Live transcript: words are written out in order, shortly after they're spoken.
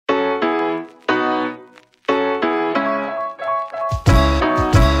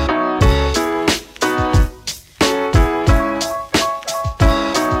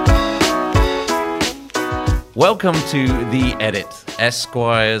Welcome to The Edit,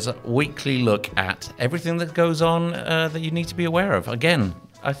 Esquire's weekly look at everything that goes on that you need to be aware of. Again,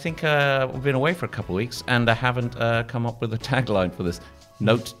 I think we've been away for a couple of weeks and I haven't come up with a tagline for this.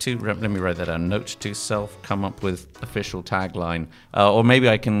 Let me write that down. Note to self, come up with official tagline. Or maybe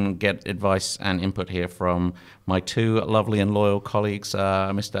I can get advice and input here from my two lovely and loyal colleagues,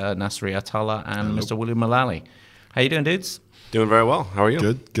 Mr. Nasri Attallah and Mr. William Mullally. How you doing, dudes? Doing very well. How are you?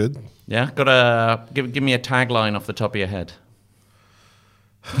 Good. Yeah, give me a tagline off the top of your head.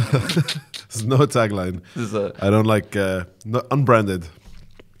 There's no tagline. I don't like unbranded.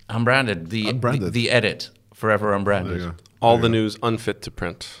 Unbranded. The Edit. Forever unbranded. There you go. All the news unfit to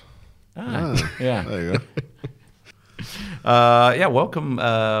print. Yeah. There you go. Welcome.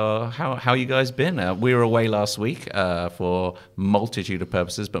 How you guys been? We were away last week for multitude of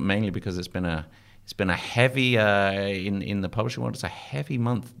purposes, but mainly because it's been a heavy in the publishing world. It's a heavy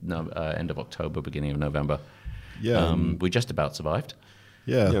month. End of October, beginning of November. Yeah. We just about survived.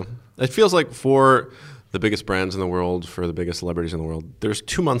 Yeah. It feels like for the biggest brands in the world, for the biggest celebrities in the world, there's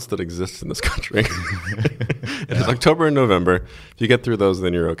 2 months that exist in this country. It's October and November. If you get through those,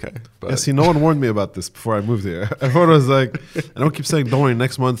 then you're okay. But See, no one warned me about this before I moved here. Everyone was like, I don't keep saying, don't worry,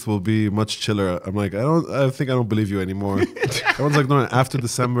 next month will be much chiller. I'm like, I think I don't believe you anymore. Everyone's like, no, after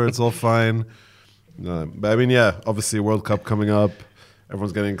December, it's all fine. No, but I mean, yeah, obviously World Cup coming up.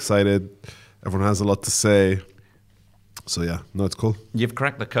 Everyone's getting excited. Everyone has a lot to say. So yeah, no, it's cool. You've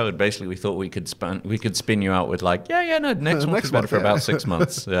cracked the code. Basically, we thought we could spin you out with like, next month is better for about 6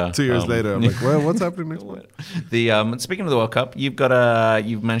 months. Yeah. 2 years later, I'm like, well, what's happening next month? Speaking of the World Cup,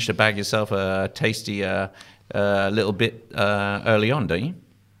 you've managed to bag yourself a tasty little bit early on, don't you?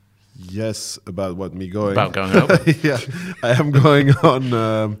 Yes, about what, me going? About going over. Yeah, I am going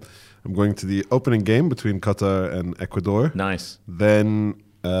on. I'm going to the opening game between Qatar and Ecuador. Nice. Then,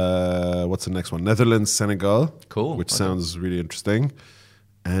 what's the next one? Netherlands, Senegal. Cool. Which sounds really interesting.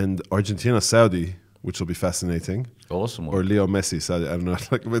 And Argentina, Saudi, which will be fascinating. Awesome. Or Leo Messi, Saudi. I don't know.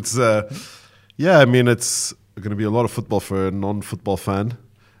 It's I mean, it's going to be a lot of football for a non-football fan.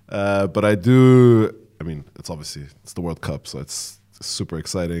 But I mean, it's the World Cup, so it's super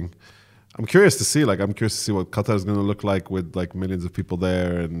exciting. I'm curious to see what Qatar is going to look like with like millions of people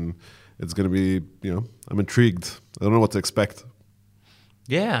there, and it's going to be, I'm intrigued. I don't know what to expect.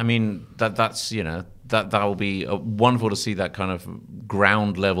 Yeah, I mean that's that will be wonderful to see that kind of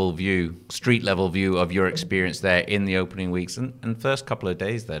ground level view, street level view of your experience there in the opening weeks and first couple of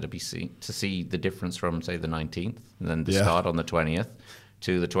days there to see the difference from say the 19th and then the start on the 20th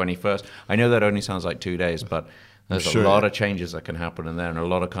to the 21st. I know that only sounds like 2 days, but there's a lot of changes that can happen in there and a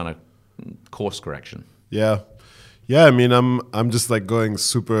lot of kind of course correction. Yeah. I mean, I'm just like going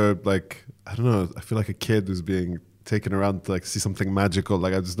super like, I don't know. I feel like a kid who's being taken around to like see something magical.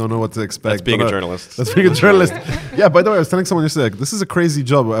 Like I just don't know what to expect. That's being a journalist. That's being a journalist. Yeah. By the way, I was telling someone yesterday, like, this is a crazy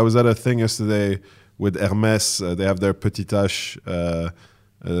job. I was at a thing yesterday with Hermes. They have their Petit Tache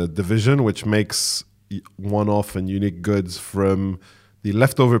division, which makes one-off and unique goods from the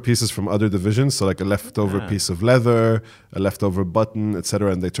leftover pieces from other divisions, so like a leftover piece of leather, a leftover button,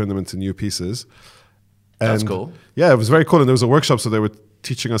 etc., and they turn them into new pieces. That's cool. Yeah, it was very cool. And there was a workshop, so they were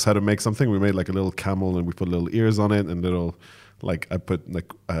teaching us how to make something. We made like a little camel, and we put little ears on it, and little, like I put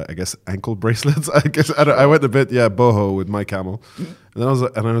like I guess ankle bracelets. I went a bit boho with my camel, and then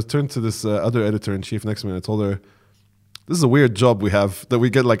I was turned to this other editor in chief next to me, and I told her, this is a weird job we have that we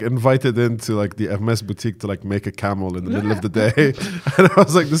get like invited into like the Hermes boutique to like make a camel in the middle of the day. And I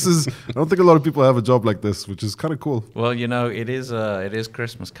was like, I don't think a lot of people have a job like this, which is kind of cool. Well, it is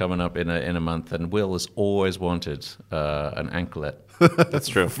Christmas coming up in a month, and Will has always wanted an anklet. That's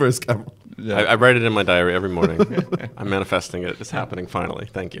true. First camel. Yeah. I write it in my diary every morning. I'm manifesting it. It's happening finally.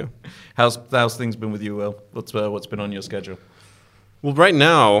 Thank you. How's things been with you, Will? What's been on your schedule? Well, right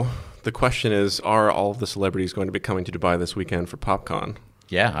now, the question is, are all of the celebrities going to be coming to Dubai this weekend for PopCon?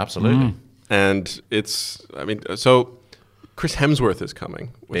 Yeah, absolutely. And so Chris Hemsworth is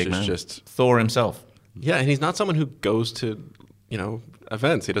coming, which Big is man. just Thor himself. Yeah, and he's not someone who goes to,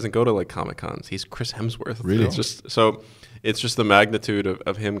 events. He doesn't go to like Comic-Cons. He's Chris Hemsworth. Really? It's just the magnitude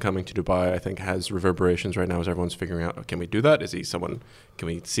of him coming to Dubai, I think, has reverberations right now as everyone's figuring out, can we do that? Is he someone, can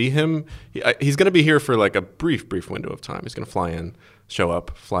we see him? He's going to be here for like a brief window of time. He's going to fly in, show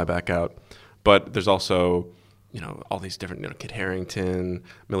up, fly back out. But there's also, all these different, Kit Harington,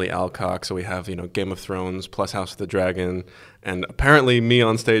 Millie Alcock. So we have, Game of Thrones plus House of the Dragon. And apparently me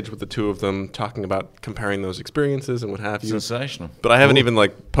on stage with the two of them talking about comparing those experiences and what have you. Sensational. But I haven't even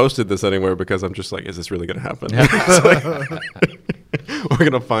like posted this anywhere because I'm just like, is this really going to happen? We're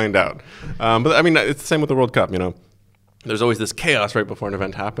going to find out. But I mean, it's the same with the World Cup, there's always this chaos right before an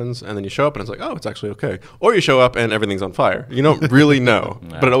event happens, and then you show up and it's like, oh, it's actually okay. Or you show up and everything's on fire. You don't really know,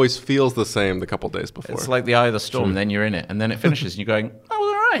 but it always feels the same the couple days before. It's like the eye of the storm, and then you're in it, and then it finishes, and you're going, oh, well,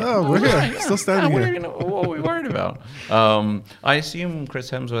 all right. Oh, we're here. Still standing here. What are we worried about? I assume Chris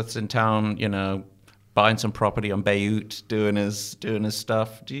Hemsworth's in town, buying some property on Beirut, doing his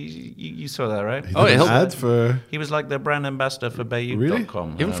stuff. You saw that, right? He did an ad for... He was like the brand ambassador for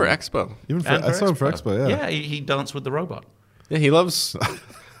Beirut.com. Really? Even for Expo. I saw him for Expo, yeah. Yeah, he danced with the robot. Yeah, he loves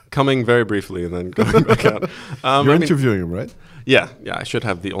coming very briefly and then going back out. You're interviewing him, right? Yeah, I should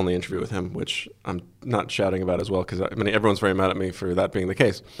have the only interview with him, which I'm not shouting about as well, because everyone's very mad at me for that being the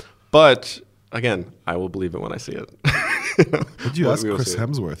case. But, again, I will believe it when I see it. Would you ask Chris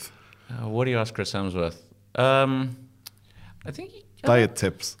Hemsworth? What do you ask Chris Hemsworth? I think... Diet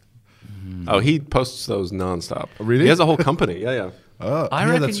tips. Oh, he posts those nonstop. Really? He has a whole company, yeah. I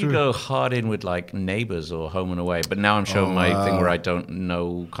reckon you go hard in with like Neighbours or Home and Away, but now I'm showing my thing where I can't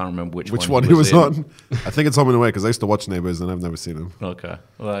remember which one he was on. I think it's Home and Away because I used to watch Neighbours and I've never seen him. Okay,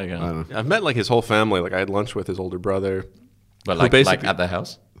 well there you go. I don't know. I've met like his whole family. Like I had lunch with his older brother. But like at the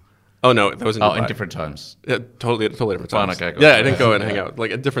house? Oh no, that was in Dubai. In different times. Yeah, totally different times. Fine, okay, yeah, I didn't go and hang out. Like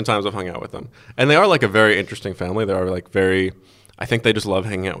at different times I've hung out with them. And they are like a very interesting family. They are like very, I think they just love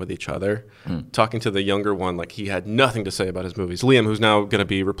hanging out with each other. Talking to the younger one, like he had nothing to say about his movies. Liam, who's now going to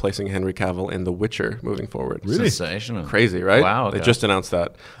be replacing Henry Cavill in The Witcher moving forward. Really? Sensational. Crazy, right? Wow. Okay. They just announced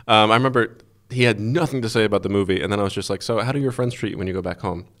that. I remember he had nothing to say about the movie, and then I was just like, so how do your friends treat you when you go back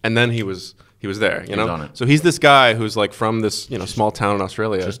home? And then he was there, you know? on it. So he's this guy who's like from this, small town in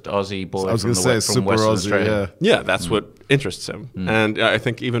Australia. Just Aussie boy. I was going to say super Western Aussie, Australia. Yeah, that's what interests him. And I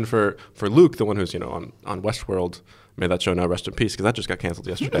think even for Luke, the one who's, on Westworld, may that show now rest in peace, because that just got canceled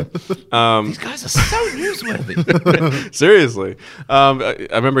yesterday. These guys are so newsworthy. Seriously. I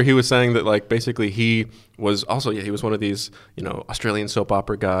remember he was saying that, like, basically he was also, he was one of these, Australian soap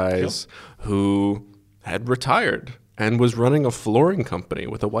opera guys who had retired and was running a flooring company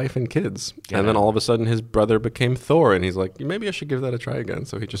with a wife and kids. And then all of a sudden his brother became Thor, and he's like, maybe I should give that a try again.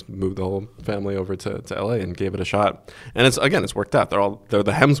 So he just moved the whole family over to LA and gave it a shot. And it's worked out. They're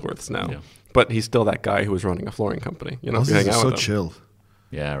the Hemsworths now. Yeah. But he's still that guy who was running a flooring company. Aussies are so chill.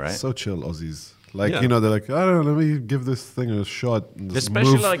 Yeah, right. So chill, Aussies. Like, they're like, I don't know, let me give this thing a shot. And just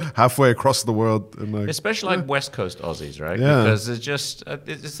especially move like halfway across the world. And like, especially like West Coast Aussies, right? Yeah. Because it's just,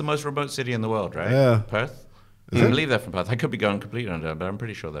 it's the most remote city in the world, right? Yeah. Perth? I believe they're from Perth. I could be going completely under, but I'm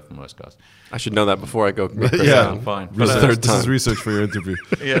pretty sure they're from West Coast. I should know that before I go meet Chris. Yeah, fine. This is research for your interview.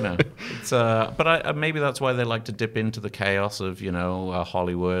 Yeah, no. It's, but maybe that's why they like to dip into the chaos of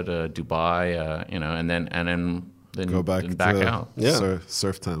Hollywood, Dubai, and then go back out. Yeah,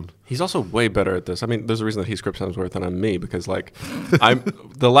 surf town. He's also way better at this. I mean, there's a reason that he's Chris Hemsworth and I'm me, because like,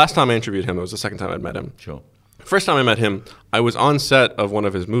 the last time I interviewed him, it was the second time I'd met him. Sure. First time I met him, I was on set of one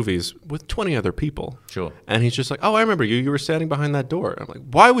of his movies with 20 other people. Sure. And he's just like, oh, I remember you. You were standing behind that door. I'm like,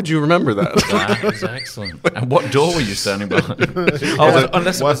 why would you remember that? That was excellent. And what door were you standing behind?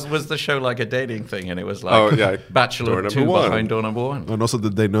 Unless was the show like a dating thing and it was like Bachelor 2 behind door number 1. And also,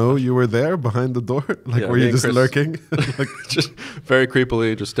 did they know you were there behind the door? Like, were you just lurking? Like, just very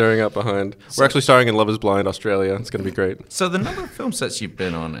creepily, just staring out behind. We're actually starring in Love is Blind, Australia. It's going to be great. So the number of film sets you've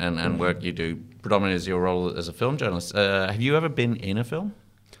been on and work you do, predominantly is your role as a film journalist. Have you ever been in a film?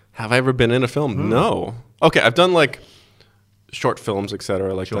 Have I ever been in a film? No. Okay, I've done like short films,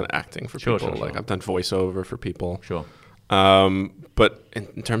 etc. Like done acting for people. Like I've done voiceover for people. Sure. But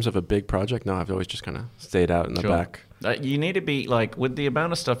in terms of a big project, no, I've always just kind of stayed out in the back. You need to be like, with the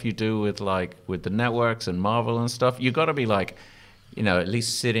amount of stuff you do with the networks and Marvel and stuff, you got to be like, at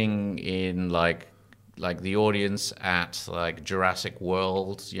least sitting in like the audience at like Jurassic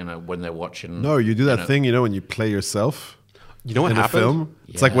World, when they're watching. No, you do that thing, when you play yourself. You know what happened? In a film?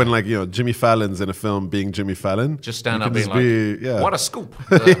 Yeah. It's like when, Jimmy Fallon's in a film being Jimmy Fallon. Just stand up being like, what a scoop.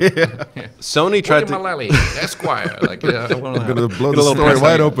 Sony tried to... Mullally, Esquire. I'm going to blow the story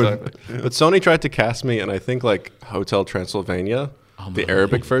wide open. Exactly. But Sony tried to cast me in, I think, Hotel Transylvania, the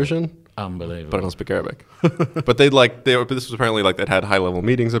Arabic version. Unbelievable. But I don't speak Arabic. But this was apparently they'd had high level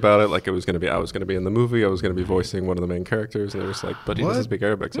meetings about it. Like I was going to be in the movie. I was going to be voicing one of the main characters. And they were just like, but he doesn't speak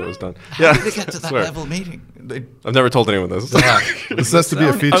Arabic, so it was done. How did they get to that level meeting? I've never told anyone this. This has to be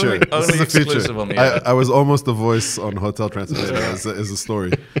a feature. This is a feature. On the I was almost the voice on Hotel Transylvania as a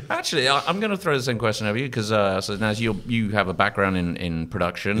story. Actually, I'm going to throw the same question over you because so now you have a background in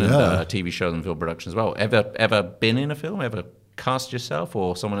production and TV shows and film production as well. Ever been in a film? Ever cast yourself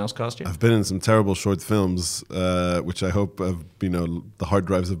or someone else cast you? I've been in some terrible short films, which I hope the hard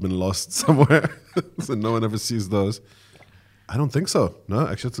drives have been lost somewhere, so no one ever sees those. I don't think so. No,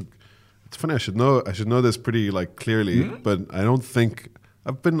 actually, it's a It's funny. I should know this pretty like clearly, but I don't think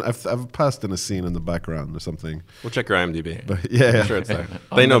I've passed in a scene in the background or something. We'll check your IMDb. But yeah, I'm sure it's there.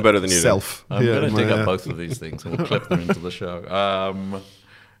 They know better than you do. Self. I'm Yeah, going to dig my, up both of these things and we'll clip them into the show.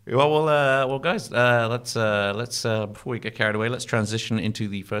 Well, guys, let's before we get carried away, let's transition into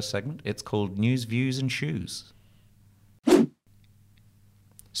the first segment. It's called News, Views, and Shoes.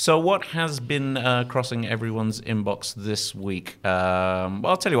 So what has been crossing everyone's inbox this week? Well,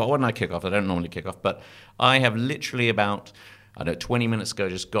 I'll tell you what, why don't I kick off? I don't normally kick off, but I have literally about, 20 minutes ago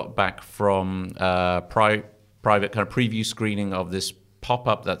just got back from private kind of preview screening of this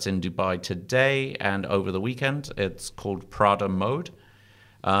pop-up that's in Dubai today and over the weekend. It's called Prada Mode.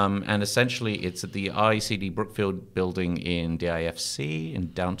 And essentially it's at the ICD Brookfield building in DIFC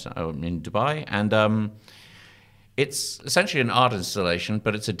in downtown in Dubai. And it's essentially an art installation,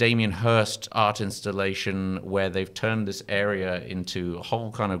 but it's a Damien Hirst art installation where they've turned this area into a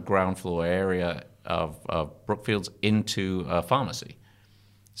whole kind of ground floor area of Brookfields into a pharmacy.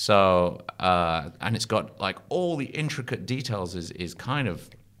 So, and it's got like all the intricate details is kind of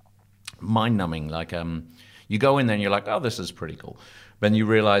mind-numbing. Like you go in there and you're like, oh, this is pretty cool. Then you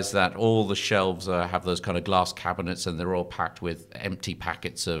realize that all the shelves have those kind of glass cabinets and they're all packed with empty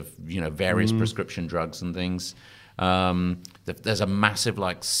packets of, various prescription drugs and things. There's a massive,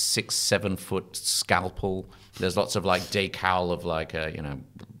 like 6-7 foot scalpel. There's lots of like decal of like,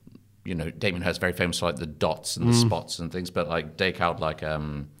 Damien Hirst very famous for like the dots and the spots and things, but like decal like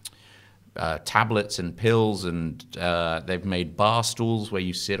tablets and pills, and they've made bar stools where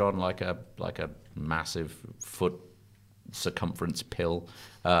you sit on like a massive foot circumference pill.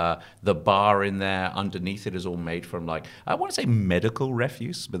 The bar in there underneath it is all made from like, I want to say medical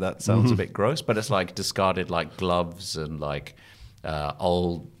refuse, but that sounds a bit gross, but it's like discarded like gloves and like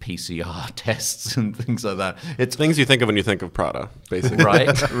old PCR tests and things like that. It's things you think of when you think of Prada, basically.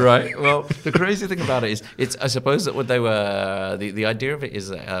 Right. Well, the crazy thing about it is, I suppose that what they were, the idea of it is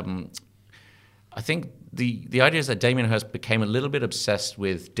that, I think the idea is that Damien Hirst became a little bit obsessed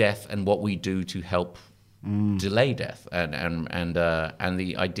with death and what we do to help delay death, and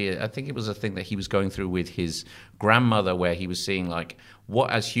the idea, I think it was a thing that he was going through with his grandmother, where he was seeing like what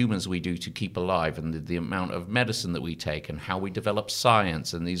as humans we do to keep alive, and the amount of medicine that we take, and how we develop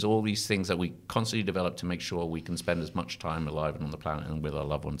science, and all these things that we constantly develop to make sure we can spend as much time alive and on the planet and with our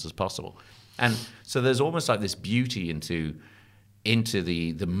loved ones as possible. And so there's almost like this beauty into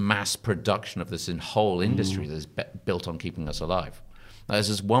the mass production of this whole industry that's built on keeping us alive. There's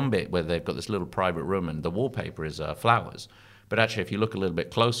this one bit where they've got this little private room and the wallpaper is flowers. But actually, if you look a little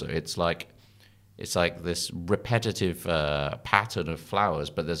bit closer, it's like this repetitive pattern of flowers,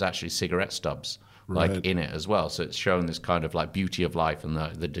 but there's actually cigarette stubs like in it as well. So it's showing this kind of like beauty of life and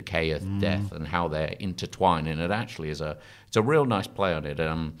the decay of death and how they're intertwined. And it actually it's a real nice play on it.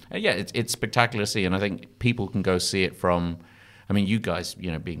 And yeah, it's spectacular to see. And I think people can go see it from. I mean, you guys,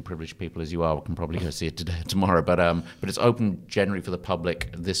 being privileged people as you are, can probably go see it today, tomorrow. But it's open generally for the public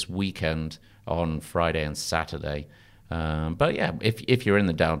this weekend on Friday and Saturday. But yeah, if you're in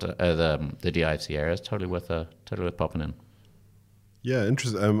the DIFC area, it's totally worth popping in. Yeah,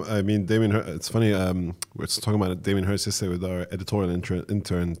 interesting. I mean, Damien Hirst, it's funny. We were talking about Damien Hirst yesterday with our editorial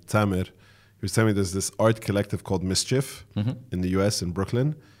intern Tamir. He was telling me there's this art collective called Mischief in the US in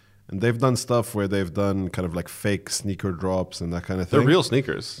Brooklyn. And they've done stuff where they've done kind of like fake sneaker drops and that kind of thing. They're real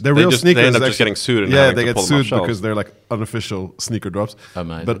sneakers. They're real sneakers. They end up just getting sued. And yeah, they get sued because they're like unofficial sneaker drops.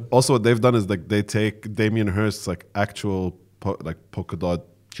 Amazing. But also what they've done is like they take Damien Hirst's like actual polka dot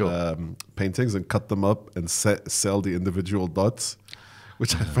paintings and cut them up and sell the individual dots,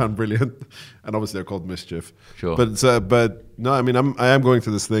 which I found brilliant. And obviously they're called Mischief. Sure. But no, I mean I am going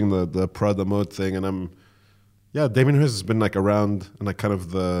through this thing, the Prada Mode thing, and Damien Hirst has been like around and like kind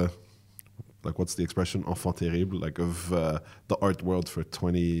of what's the expression, enfant terrible, like of the art world for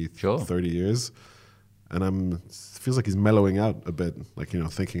 20, 30 years. And it feels like he's mellowing out a bit, like,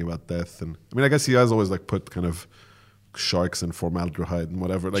 thinking about death. And I mean, I guess he has always like put kind of sharks and formaldehyde and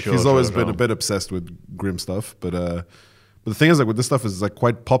whatever. Like he's always been a bit obsessed with grim stuff. But the thing is, like with this stuff is like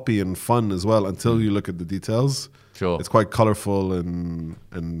quite poppy and fun as well until you look at the details. Sure. It's quite colorful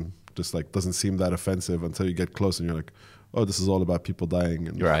and just like doesn't seem that offensive until you get close and you're like, oh, this is all about people dying.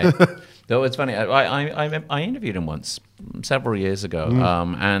 And right. Though it's funny, I interviewed him once several years ago,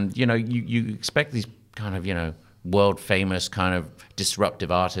 and you expect these kind of world famous kind of disruptive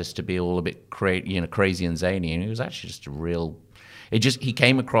artists to be all a bit crazy and zany, and he was actually just he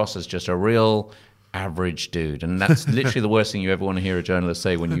came across as just a real average dude, and that's literally the worst thing you ever want to hear a journalist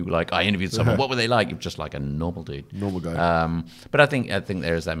say when you I interviewed someone. What were they like? You're just like a normal dude, normal guy. But I think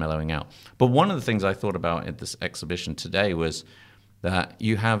there is that mellowing out. But one of the things I thought about at this exhibition today was that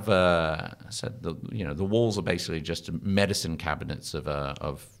you have said the walls are basically just medicine cabinets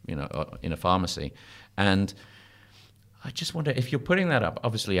of in a pharmacy, and I just wonder if you're putting that up,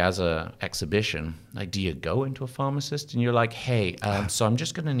 obviously as a exhibition. Like, do you go into a pharmacist and you're like, hey, so I'm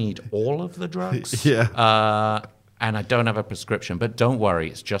just going to need all of the drugs, and I don't have a prescription, but don't worry,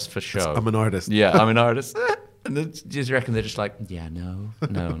 it's just for show. I'm an artist. Yeah, I'm an artist. And then, do you reckon they're just like, yeah, no,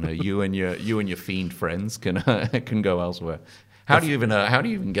 you and your fiend friends can go elsewhere. How do you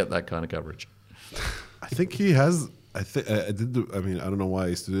even get that kind of coverage? I think he has. I mean, I don't know why I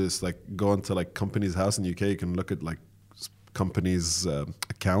used to do this. Like, go onto like company's house in UK. You can look at like company's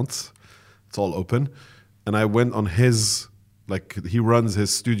accounts. It's all open. And I went on his, like, he runs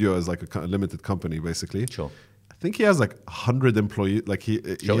his studio as like a limited company, basically. Sure. I think he has like 100 employees. Like he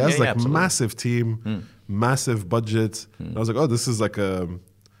has like massive team, massive budget. And I was like, oh, this is like I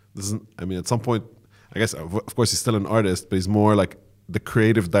mean, at some point, I guess, of course, he's still an artist, but he's more like the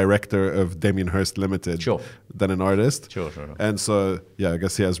creative director of Damien Hirst Limited than an artist. Sure. And so, yeah, I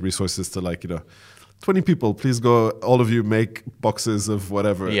guess he has resources to like, 20 people, please go, all of you make boxes of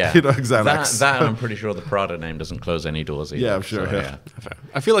whatever, Xanax. That I'm pretty sure the Prada name doesn't close any doors either. Yeah, I'm sure. So, yeah.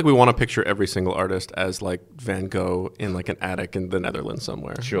 I feel like we want to picture every single artist as like Van Gogh in like an attic in the Netherlands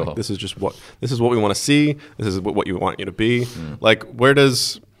somewhere. Sure. Like, this is what we want to see. This is what you want you to be. Like, where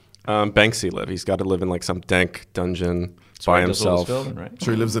does Banksy live? He's got to live in like some dank dungeon by himself. Right?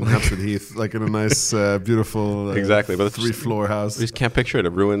 Sure, he lives in Hampstead Heath, like in a nice, beautiful, exactly, but 3-floor house. We just can't picture it.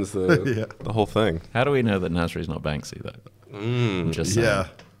 It ruins the whole thing. How do we know that Nasri's not Banksy though? Just saying.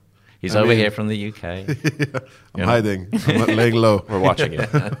 He's over here from the UK. I'm hiding. I'm not laying low. We're watching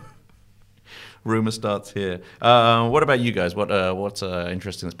it. Rumor starts here. What about you guys? What's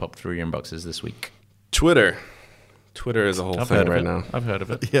interesting that's popped through your inboxes this week? Twitter is a whole thing right now. I've heard of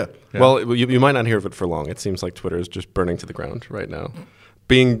it. Yeah. Well, you might not hear of it for long. It seems like Twitter is just burning to the ground right now,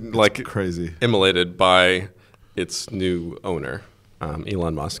 being like crazy, immolated by its new owner,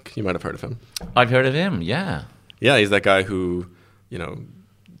 Elon Musk. You might have heard of him. I've heard of him. Yeah. Yeah, he's that guy who,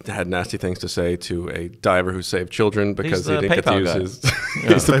 had nasty things to say to a diver who saved children because he didn't get to use his.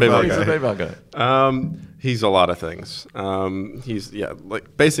 He's the PayPal guy. He's a lot of things.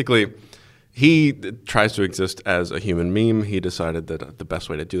 Basically. He tries to exist as a human meme. He decided that the best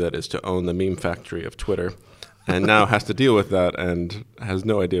way to do that is to own the meme factory of Twitter, and now has to deal with that and has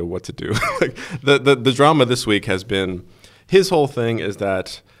no idea what to do. The drama this week has been, his whole thing is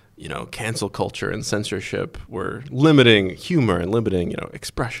that, cancel culture and censorship were limiting humor and limiting,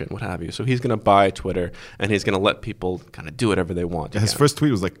 expression, what have you. So he's going to buy Twitter and he's going to let people kind of do whatever they want. His first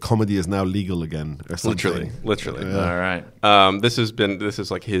tweet was like, comedy is now legal again, or something. Literally. Yeah. All right. This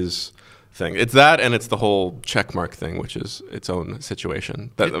is like his thing. It's that, and it's the whole checkmark thing, which is its own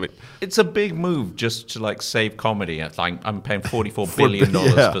situation. It's a big move just to like save comedy. It's like, I'm paying $44 billion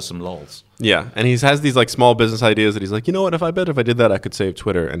for some lols. Yeah, and he has these like small business ideas that he's like, what? If I did that, I could save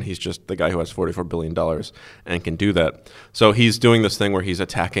Twitter. And he's just the guy who has $44 billion and can do that. So he's doing this thing where he's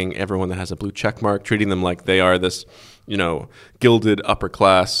attacking everyone that has a blue checkmark, treating them like they are this, gilded upper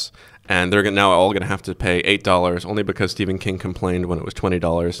class. And they're now all going to have to pay $8 only because Stephen King complained when it was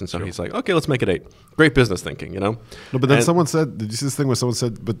 $20. And so he's like, okay, let's make it $8. Great business thinking, No, but then someone said, did you see this thing where someone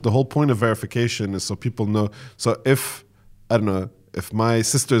said, but the whole point of verification is so people know. So if, I don't know, if my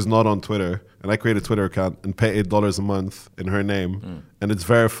sister is not on Twitter and I create a Twitter account and pay $8 a month in her name and it's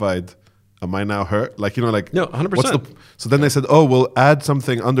verified, am I now her? No, 100%. So then they said, oh, we'll add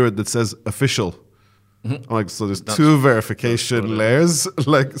something under it that says official. I'm like, so there's two verification layers.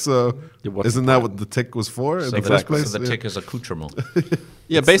 Isn't that what the tick was for in the first place? So the tick is accoutrement.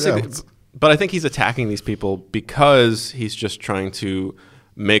 Basically. But I think he's attacking these people because he's just trying to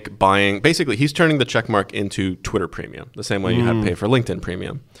make buying. Basically, he's turning the checkmark into Twitter Premium, the same way you had to pay for LinkedIn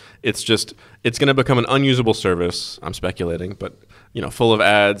Premium. It's going to become an unusable service. I'm speculating, but full of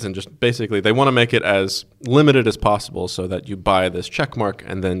ads, and just basically they want to make it as limited as possible so that you buy this check mark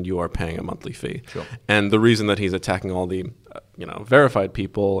and then you are paying a monthly fee. Sure. And the reason that he's attacking all the verified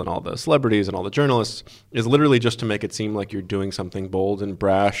people and all the celebrities and all the journalists is literally just to make it seem like you're doing something bold and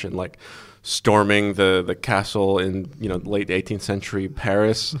brash and like storming the castle in late 18th century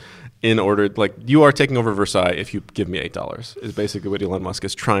Paris in order, like, you are taking over Versailles if you give me $8 is basically what Elon Musk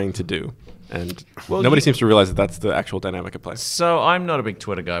is trying to do. And nobody seems to realize that that's the actual dynamic at play. So I'm not a big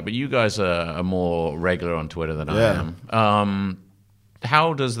Twitter guy, but you guys are more regular on Twitter than I am.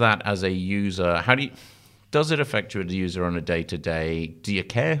 How does that, as a user, does it affect you as a user on a day-to-day? Do you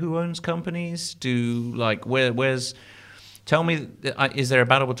care who owns companies? Tell me, is there a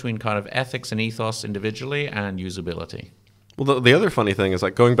battle between kind of ethics and ethos individually and usability? Well, the other funny thing is,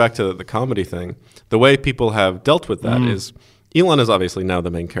 like, going back to the comedy thing, the way people have dealt with that is Elon is obviously now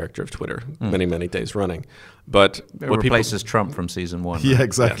the main character of Twitter, many days running. But It what people replaces Trump from season 1. Yeah,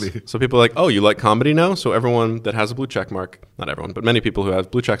 exactly. Yes. So people are like, oh, you like comedy now? So everyone that has a blue check mark, not everyone, but many people who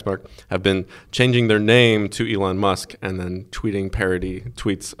have blue check mark have been changing their name to Elon Musk and then tweeting parody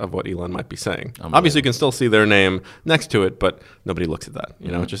tweets of what Elon might be saying. Obviously, you can still see their name next to it, but nobody looks at that.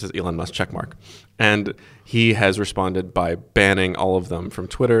 You know, it just says Elon Musk check mark. And he has responded by banning all of them from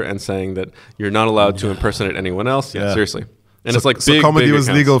Twitter and saying that you're not allowed to impersonate anyone else. Yeah, seriously. And it's like so big, comedy big was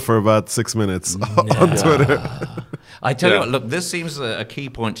accounts. legal for about 6 minutes on Twitter. I tell you Yeah. what, look, this seems a key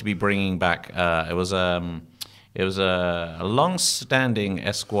point to be bringing back. It was a long-standing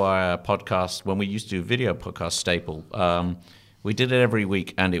Esquire podcast when we used to do video podcast staple. We did it every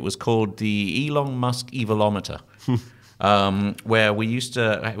week, and it was called the Elon Musk Evilometer, where we used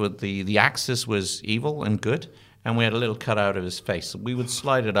to the axis was evil and good, and we had a little cutout of his face. We would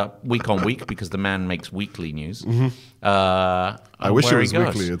slide it up week on week because the man makes weekly news. I wish it where was he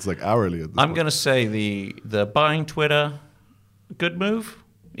goes. weekly. It's like hourly. At this I'm point. going to say the buying Twitter, good move,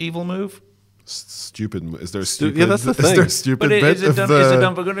 evil move. Stupid. Is there a stupid? yeah, that's the Is there a thing. stupid But bit is it of done? the? Is it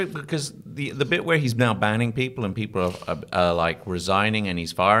done for good? Because the bit where he's now banning people and people are like resigning and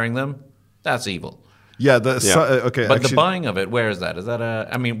he's firing them, that's evil. Yeah. Okay. But actually, the buying of it, where is that? Is that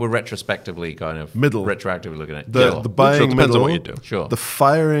I mean, we're retrospectively kind of Middle. retroactively looking at it. the Sure. buying Sure, depends middle. on what you do. Sure. The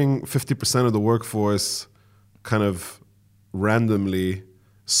firing 50% of the workforce, kind of randomly.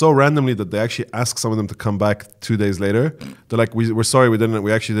 So randomly that they actually ask some of them to come back 2 days later. They're like, "We're sorry,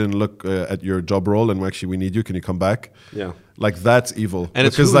 we actually didn't look at your job role, and we need you. Can you come back?" Yeah. Like that's evil. And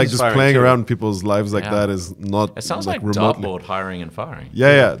it's because who like he's just firing playing too. around people's lives like Yeah. that is not. It sounds like remotely. dartboard hiring and firing.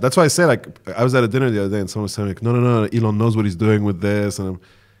 Yeah. That's why I say like I was at a dinner the other day and someone was saying like, no, Elon knows what he's doing with this,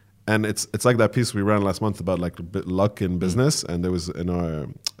 and it's like that piece we ran last month about like a bit luck in business, and there was in our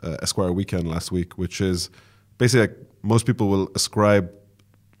Esquire weekend last week, which is basically like most people will ascribe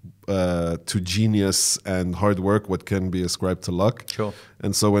to genius and hard work what can be ascribed to luck. Sure.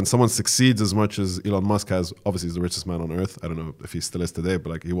 And so when someone succeeds as much as Elon Musk has, obviously he's the richest man on earth. I don't know if he still is today,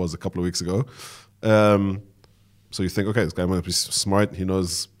 but like he was a couple of weeks ago. So you think, okay, this guy might be smart. He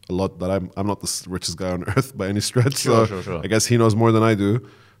knows a lot that I'm not the richest guy on earth by any stretch. Sure, so sure. I guess he knows more than I do.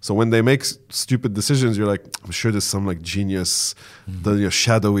 So when they make stupid decisions, you're like, I'm sure there's some like genius, the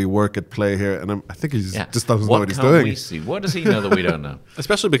shadowy work at play here, and I think he just doesn't know what he's can't doing. we see? What does he know that we don't know?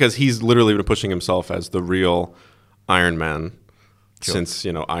 Especially because he's literally been pushing himself as the real Iron Man since,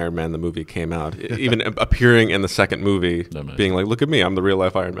 Iron Man, the movie came out. Even appearing in the second movie, being like, look at me, I'm the real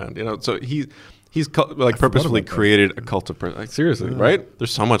life Iron Man. So he's like purposefully created a cult of seriously, right?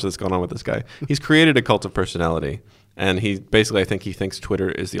 There's so much that's going on with this guy. He's created a cult of personality. And he basically, I think he thinks Twitter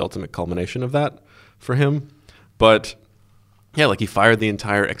is the ultimate culmination of that for him. But yeah, like he fired the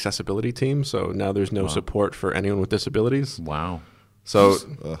entire accessibility team. So now there's no support for anyone with disabilities. Wow. So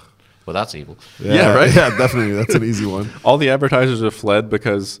Well, that's evil. Yeah, right? Yeah, definitely. That's an easy one. all the advertisers have fled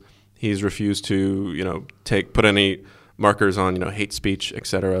because he's refused to, put any markers on, hate speech,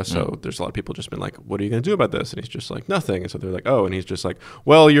 etc. So there's a lot of people just been like, what are you going to do about this? And he's just like, nothing. And so they're like, oh, and he's just like,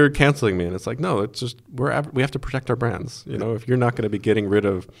 well, you're canceling me. And it's like, no, it's just, we have to protect our brands. If you're not going to be getting rid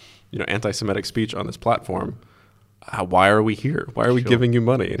of, anti-Semitic speech on this platform, why are we here? Why are we giving you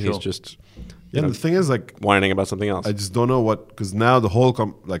money? And he's just, Yeah, the thing is, like, whining about something else. I just don't know because now the whole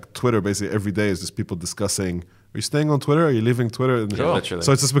Twitter basically every day is just people discussing. Are you staying on Twitter? Are you leaving Twitter? And literally.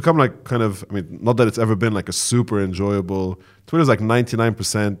 So it's just become like kind of. I mean, not that it's ever been like a super enjoyable. Twitter's like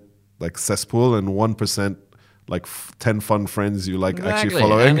 99% like cesspool and 1% like 10 fun friends you like actually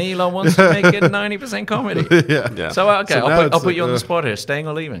following. And Elon wants to make it 90% comedy. Yeah. So okay, So now I'll it's put you on the like, spot here. Staying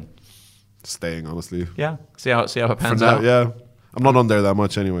or leaving? Staying, honestly. Yeah. See how it For pans now, out. yeah. I'm not on there that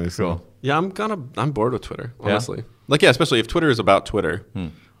much anyway. So. Sure. Yeah, I'm bored with Twitter, honestly. Like, especially if Twitter is about Twitter.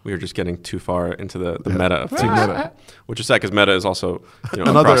 We are just getting too far into the meta of things, which is sad because Meta is also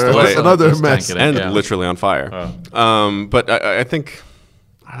across the way another mess. and literally on fire. But I think,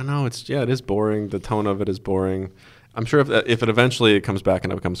 I don't know, it is boring. The tone of it is boring. I'm sure if it eventually comes back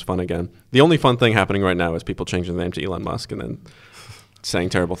and it becomes fun again. The only fun thing happening right now is people changing the name to Elon Musk and then saying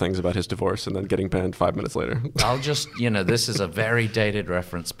terrible things about his divorce and then getting banned 5 minutes later. I'll just, this is a very dated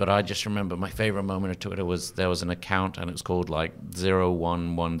reference, but I just remember my favorite moment of Twitter was there was an account and it was called like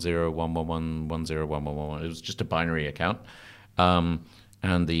 01101111101111. It was just a binary account. And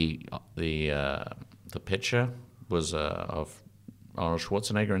the picture was of Arnold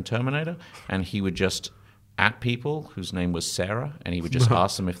Schwarzenegger in Terminator, and he would just at people whose name was Sarah, and he would just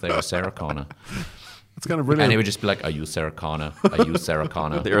ask them if they were Sarah Connor. It's kind of brilliant. And he would just be like, are you Sarah Connor? Are you Sarah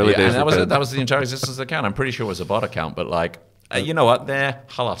Connor? The early days and were good. that was the entire existence of the account. I'm pretty sure it was a bot account, but like, you know what? There,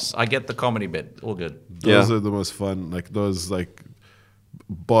 halas. I get the comedy bit. All good. Those Yeah. are the most fun. Like those like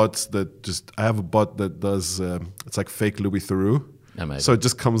bots that just. I have a bot that does. It's like fake Louis Theroux. Amazing. So it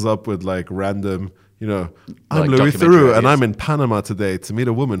just comes up with like random. I'm Like Louis documentary Theroux, and ideas. I'm in Panama today to meet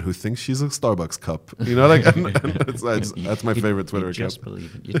a woman who thinks she's a Starbucks cup. And that's my favorite Twitter You account. just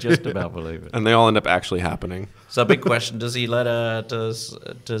believe it. You just about believe it. And they all end up actually happening. So, big question: does he let?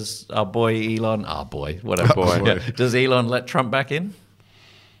 Does our boy Elon? Our boy, whatever. Boy. Yeah. Does Elon let Trump back in?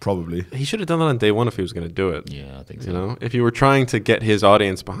 Probably. He should have done that on day one if he was going to do it. Yeah, I think You know, if you were trying to get his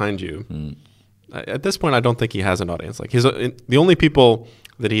audience behind you, at this point, I don't think he has an audience. Like the only people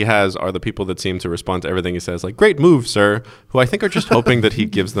that he has are the people that seem to respond to everything he says. Like, great move, sir. Who I think are just hoping that he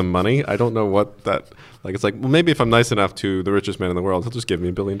gives them money. I don't know what that. Like, it's like, well, maybe if I'm nice enough to the richest man in the world, he'll just give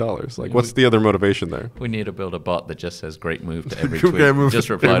me $1 billion. Like, what's the other motivation there? We need to build a bot that just says "great move" to every Great tweet. move. Just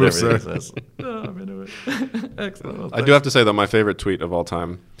reply to Great move, everything it says. Oh, I'm into it. Excellent. Well, I do have to say that my favorite tweet of all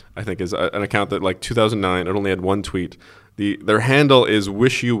time, I think, is an account that like 2009. It only had one tweet. Their handle is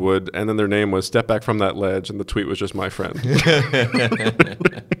 "wish you would," and then their name was "step back from that ledge," and the tweet was just my friend.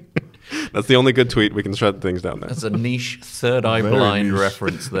 That's the only good tweet. We can shut things down there. That's a niche third eye Very blind niche.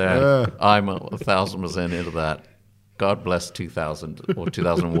 reference there. Yeah. I'm 1,000% into that. God bless 2000 or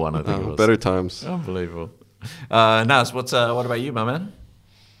 2001, I think it was. Better times. Unbelievable. Naz, what about you, my man?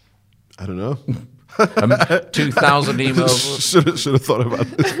 I don't know. 2,000 emails. should have thought about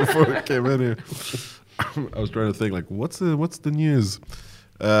this before we came in here. I was trying to think like, what's the news?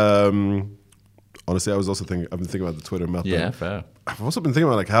 Honestly, I've been thinking about the Twitter meltdown. Yeah, fair. I've also been thinking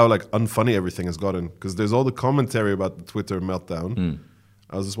about like how like unfunny everything has gotten because there's all the commentary about the Twitter meltdown.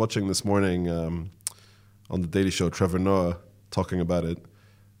 I was just watching this morning on the Daily Show, Trevor Noah talking about it,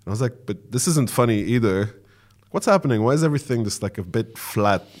 and I was like, but this isn't funny either. What's happening? Why is everything just like a bit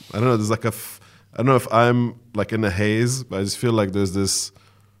flat? I don't know. There's like I don't know if I'm like in a haze, but I just feel like there's this.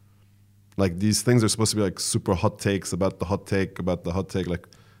 Like these things are supposed to be like super hot takes about the hot take about the hot take. Like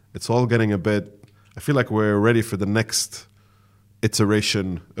it's all getting a bit. I feel like we're ready for the next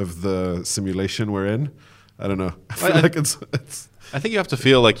iteration of the simulation we're in. I don't know. I feel like it's. I think you have to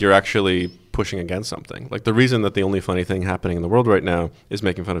feel like you're actually pushing against something. Like the reason that the only funny thing happening in the world right now is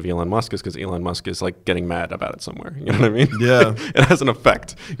making fun of Elon Musk is because Elon Musk is like getting mad about it somewhere. You know what I mean? Yeah. It has an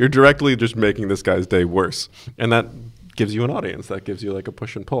effect. You're directly just making this guy's day worse. And that gives you an audience. That gives you like a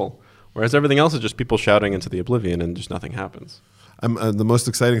push and pull. Whereas everything else is just people shouting into the oblivion and just nothing happens. The most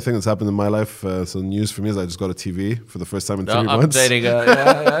exciting thing that's happened in my life, so news for me is I just got a TV for the first time in 3 months. Updating.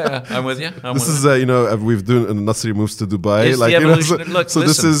 Yeah. I'm with you. This is, we've done Nasri moves to Dubai. It's the Like, evolution. Look, so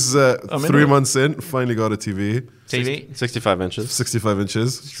listen, this is I'm 3 into it. months in, finally got a TV, TV. 65 inches. 65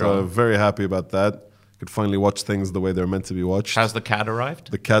 inches. So Strong. I'm very happy about that. Could finally watch things the way they're meant to be watched. How's the cat arrived?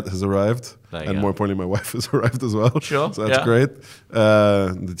 The cat has arrived, There you and go. more importantly, my wife has arrived as well. Sure, So that's yeah. great.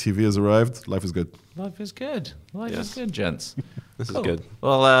 The TV has arrived. Life is good. Life is good. Life is Yes. good, gents. This Cool. is good.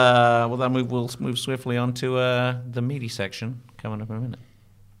 Well, we'll move swiftly on to the meaty section coming up in a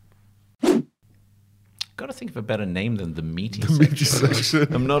minute. Got to think of a better name than the meaty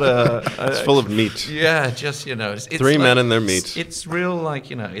section. I'm not It's full of meat. Yeah, just it's Three men and their meat. It's real, like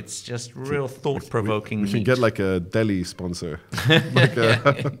it's just real thought-provoking. We can meat. get like a deli sponsor, like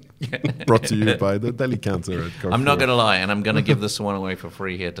brought to you by the deli counter at Carrefour. I'm not going to lie, and I'm going to give this one away for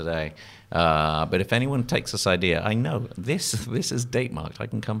free here today. But if anyone takes this idea, I know this is date marked. I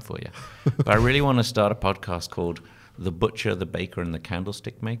can come for you. But I really want to start a podcast called "The Butcher, the Baker, and the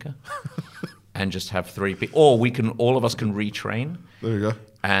Candlestick Maker," and just have 3 people. Or all of us can retrain. There you go.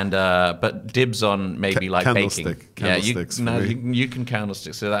 And but dibs on maybe like baking. Candlesticks for me. you can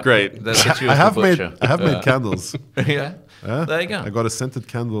candlestick. So that Great. That gets you I as have the made butcher. candles. Yeah. There you go. I got a scented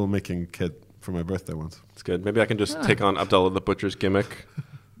candle making kit for my birthday once. It's good. Maybe I can just take on Abdullah the Butcher's gimmick.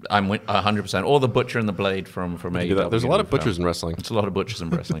 I'm 100%. Or the Butcher and the Blade from AEW. There's a lot of butchers in wrestling. It's a lot of butchers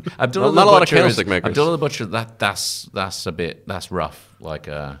in wrestling. Not a lot of candlestick makers. Abdullah the Butcher. That's rough. Like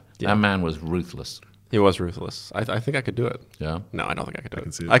that man was ruthless. He was ruthless. I think I could do it. Yeah. No, I don't think I could do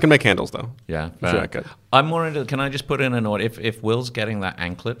can see it. it. I can make candles though. Yeah, I'm sure fair. I could. I'm more into. Can I just put in an order? If Will's getting that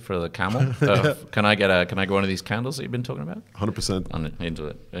anklet for the camel, can I get one of these candles that you've been talking about? 100% I'm into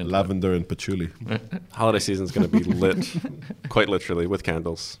it. lavender and patchouli. Holiday season's going to be lit, quite literally, with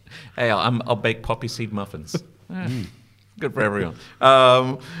candles. Hey, I'll bake poppy seed muffins. Good for everyone.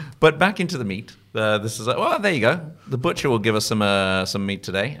 But back into the meat. This is there you go. The butcher will give us some meat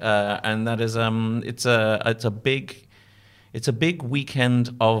today, and that is it's a big weekend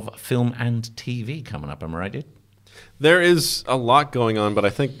of film and TV coming up. Am I right, dude? There is a lot going on, but I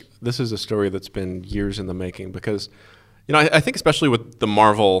think this is a story that's been years in the making because You know, I think especially with the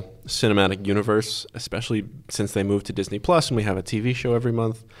Marvel Cinematic Universe, especially since they moved to Disney Plus and we have a TV show every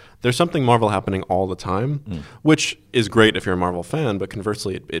month, there's something Marvel happening all the time, which is great if you're a Marvel fan, but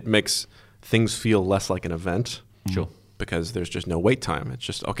conversely, it makes things feel less like an event. Sure. Because there's just no wait time. It's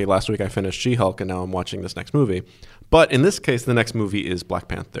just, okay, last week I finished She-Hulk and now I'm watching this next movie. But in this case, the next movie is Black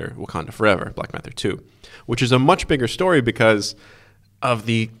Panther, Wakanda Forever, Black Panther 2, which is a much bigger story because of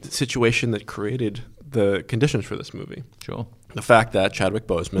the situation that created the conditions for this movie. Sure. The fact that Chadwick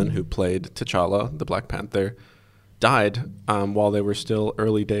Boseman, who played T'Challa, the Black Panther, died while they were still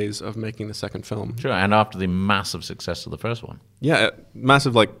early days of making the second film. Sure, and after the massive success of the first one. Yeah,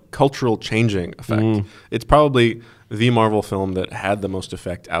 massive like cultural changing effect. It's probably the Marvel film that had the most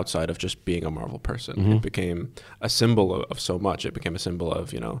effect outside of just being a Marvel person. It became a symbol of so much. It became a symbol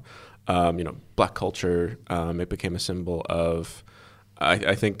of black culture. It became a symbol of,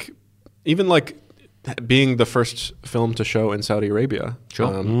 I think, even like being the first film to show in Saudi Arabia. Sure.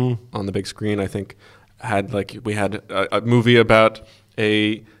 On the big screen. I think we had a movie about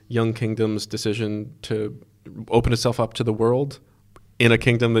a young kingdom's decision to open itself up to the world in a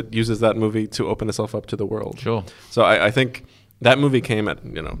kingdom that uses that movie to open itself up to the world. Sure. So I think that movie came at,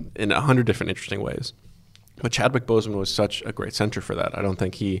 in 100 different interesting ways. But Chadwick Boseman was such a great center for that. I don't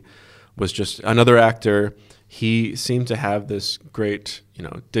think he was just another actor. He seemed to have this great,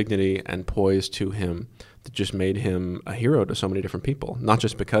 dignity and poise to him that just made him a hero to so many different people. Not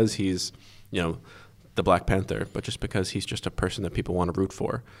just because he's, the Black Panther, but just because he's just a person that people want to root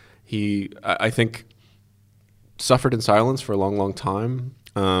for. He, I think, suffered in silence for a long, long time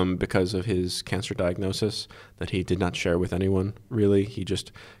because of his cancer diagnosis that he did not share with anyone, really. He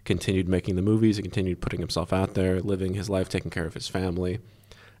just continued making the movies. He continued putting himself out there, living his life, taking care of his family.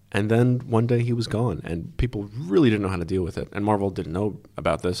 And then one day he was gone, and people really didn't know how to deal with it. And Marvel didn't know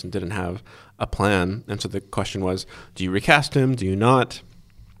about this and didn't have a plan. And so the question was, do you recast him? Do you not?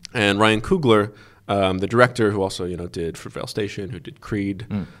 And Ryan Coogler, the director who also, did Fruitvale Station, who did Creed,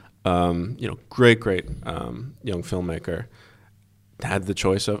 great young filmmaker, had the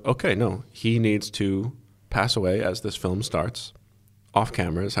choice of, okay, no, he needs to pass away as this film starts. Off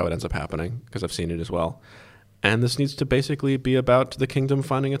camera is how it ends up happening, because I've seen it as well. And this needs to basically be about the kingdom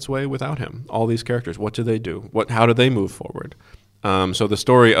finding its way without him. All these characters, what do they do? How do they move forward? So the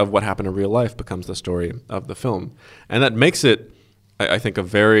story of what happened in real life becomes the story of the film. And that makes it, I think, a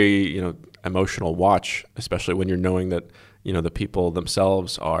very, emotional watch, especially when you're knowing that, the people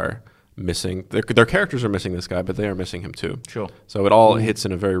themselves are missing, their characters are missing this guy, but they are missing him too. Sure. So it all hits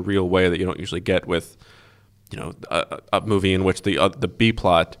in a very real way that you don't usually get with, a movie in which the B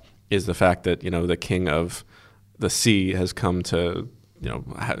plot is the fact that, the king of the sea has come to,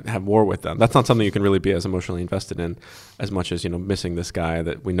 have war with them. That's not something you can really be as emotionally invested in as much as, missing this guy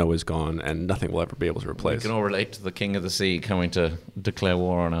that we know is gone and nothing will ever be able to replace. We can all relate to the king of the sea coming to declare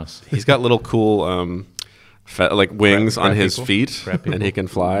war on us. He's got little cool wings on his feet, and he can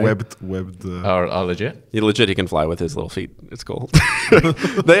fly. Webbed. Oh, legit? He can fly with his little feet. It's cool.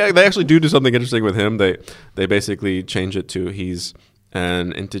 They actually do something interesting with him. They basically change it to he's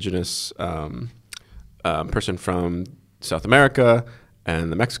an indigenous person from South America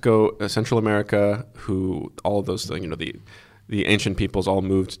and Central America, who all of those things, the ancient peoples all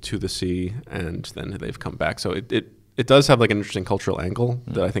moved to the sea and then they've come back. So it does have like an interesting cultural angle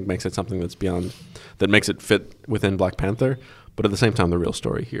that I think makes it something that's beyond, that makes it fit within Black Panther. But at the same time, the real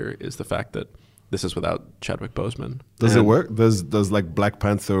story here is the fact that this is without Chadwick Boseman. Does it work? Does like Black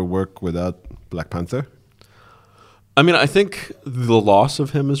Panther work without Black Panther? I mean, I think the loss of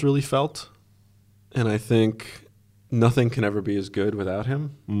him is really felt. And I think nothing can ever be as good without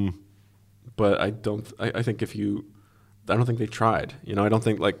him. But I don't think they tried. I don't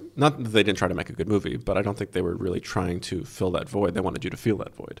think not that they didn't try to make a good movie, but I don't think they were really trying to fill that void. They wanted you to feel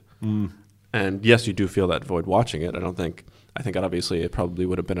that void. And yes, you do feel that void watching it. I think obviously it probably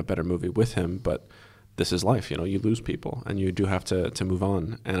would have been a better movie with him, but this is life. You lose people and you do have to move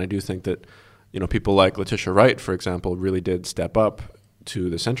on. And I do think that, people like Letitia Wright, for example, really did step up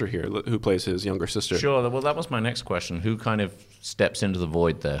to the center here, who plays his younger sister. Sure. Well, that was my next question. Who kind of steps into the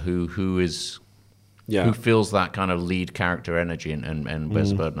void there? Who feels that kind of lead character energy and bears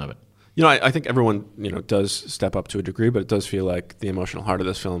the burden of it? I think everyone, does step up to a degree, but it does feel like the emotional heart of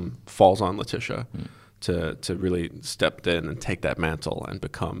this film falls on Letitia to really step in and take that mantle and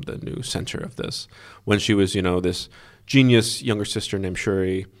become the new center of this. When she was, this genius younger sister named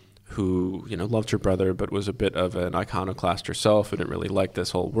Shuri, who, loved her brother, but was a bit of an iconoclast herself, who didn't really like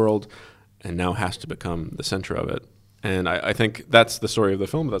this whole world, and now has to become the center of it. And I think that's the story of the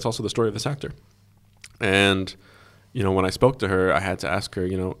film, but that's also the story of this actor. And, when I spoke to her, I had to ask her,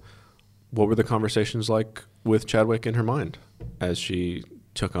 what were the conversations like with Chadwick in her mind as she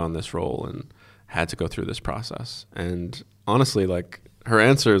took on this role and had to go through this process. And honestly, like, her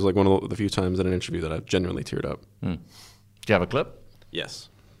answer is like one of the few times in an interview that I've genuinely teared up. Do you have a clip? Yes.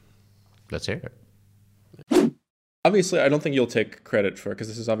 Let's hear it. Obviously, I don't think you'll take credit for it because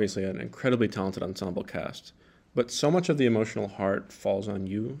this is obviously an incredibly talented ensemble cast. But so much of the emotional heart falls on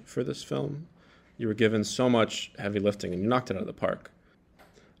you for this film. You were given so much heavy lifting and you knocked it out of the park.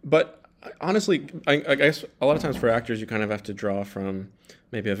 But honestly, I guess a lot of times for actors, you kind of have to draw from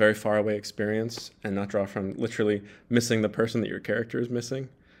maybe a very far away experience and not draw from literally missing the person that your character is missing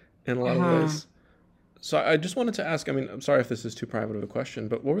in a lot of ways. So I just wanted to ask, I mean, I'm sorry if this is too private of a question,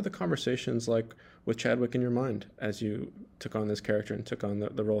 but what were the conversations like with Chadwick in your mind as you took on this character and took on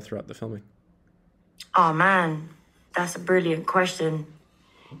the role throughout the filming? Oh man, that's a brilliant question.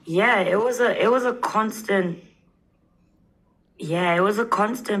 Yeah, it was a constant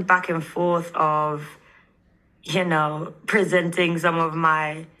back and forth of, you know, presenting some of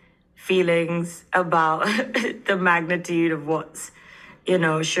my feelings about the magnitude of what's, you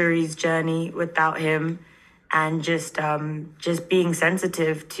know, Shuri's journey without him, and just being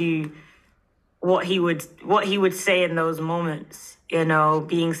sensitive to what he would say in those moments, you know,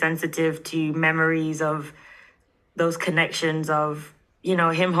 being sensitive to memories of those connections of, you know,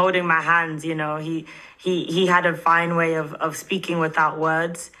 him holding my hands. You know, he had a fine way of speaking without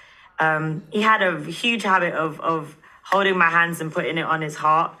words. He had a huge habit of holding my hands and putting it on his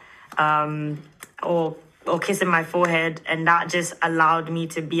heart, or kissing my forehead, and that just allowed me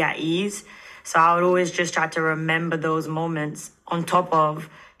to be at ease. So I would always just try to remember those moments on top of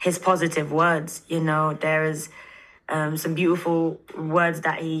his positive words. You know, there is some beautiful words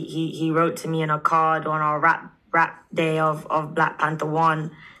that he wrote to me in a card on our rap day of Black Panther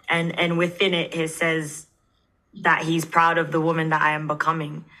 1. And within it, he says that he's proud of the woman that I am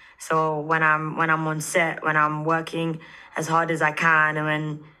becoming. So when I'm on set, when I'm working as hard as I can, and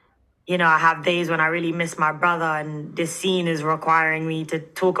when, you know, I have days when I really miss my brother and this scene is requiring me to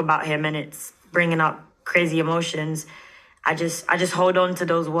talk about him and it's bringing up crazy emotions, I just hold on to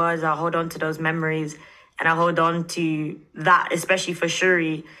those words, I hold on to those memories, and I hold on to that, especially for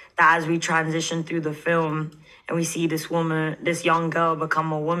Shuri, that as we transition through the film and we see this woman, this young girl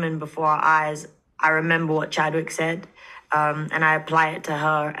become a woman before our eyes, I remember what Chadwick said, and I apply it to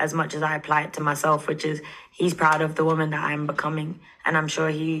her as much as I apply it to myself, which is he's proud of the woman that I'm becoming. And I'm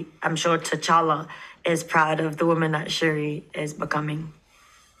sure T'Challa is proud of the woman that Shuri is becoming.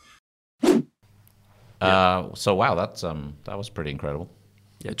 So wow, that was pretty incredible.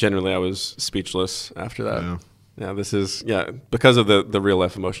 Yeah, generally I was speechless after that. Yeah, this is, because of the real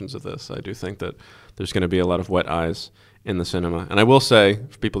life emotions of this, I do think that there's going to be a lot of wet eyes in the cinema. And I will say,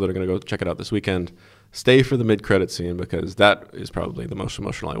 for people that are going to go check it out this weekend, stay for the mid-credit scene, because that is probably the most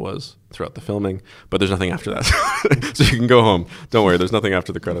emotional I was throughout the filming. But there's nothing after that. So you can go home. Don't worry, there's nothing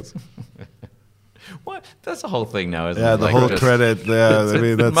after the credits. What? That's the whole thing now, isn't it? Yeah, the whole credit. Yeah, I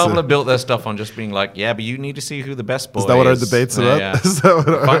mean, that's Marvel have built their stuff on just being like, yeah, but you need to see who the best boy is. Is that what our debate's about? Yeah. Is that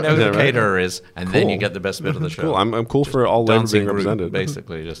what Find out who the right? caterer is, and then you get the best bit of the show. Cool. I'm cool for all labels being represented.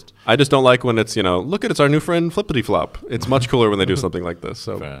 Basically, I just don't like when it's, you know, look at it's our new friend Flippity Flop. It's much cooler when they do something like this.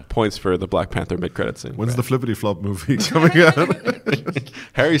 So Fair. Points for the Black Panther mid-credit scene. When's the Flippity Flop movie coming out?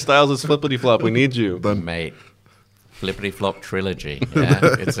 Harry Styles is Flippity Flop. We need you. Mate. Flippity Flop trilogy. Yeah,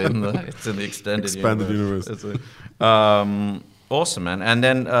 it's in the Expanded universe. Awesome, man. And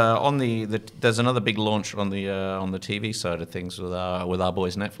then on the there's another big launch on the TV side of things with our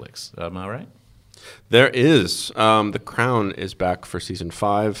boys Netflix. Am I right? There is. The Crown is back for season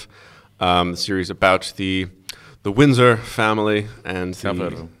 5. The series about the Windsor family and I've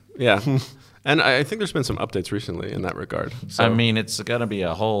heard of them. Yeah. And I think there's been some updates recently in that regard. So, I mean, it's going to be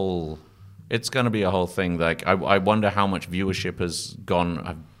a whole thing. Like, I wonder how much viewership has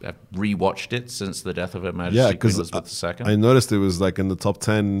gone. I've rewatched it since the death of Her Majesty Queen Elizabeth II. I noticed it was like in the top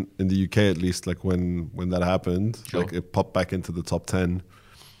 10 in the UK at least. Like when that happened, Sure. like it popped back into the top 10.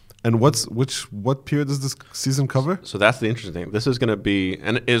 And what period does this season cover? So that's the interesting thing. This is going to be,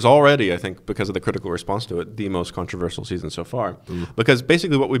 and is already, I think, because of the critical response to it, the most controversial season so far. Because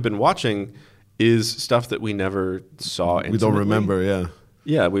basically what we've been watching is stuff that we never saw intimately. We don't remember, yeah.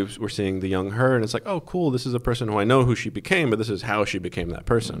 Yeah, we're seeing the young her, and it's like, oh, cool, this is a person who I know who she became, but this is how she became that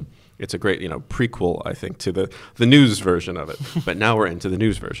person. It's a great, prequel, I think, to the news version of it. But now we're into the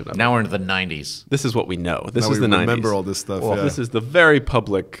news version of it. Now we're into the 90s. This is what we know. This Now is we the 90s. remember all this stuff, yeah. This is the very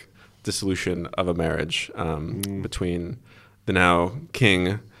public dissolution of a marriage between the now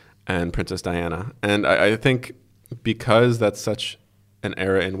king and Princess Diana. And I think because that's such an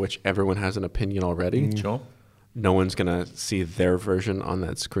era in which everyone has an opinion already, Sure. no one's gonna see their version on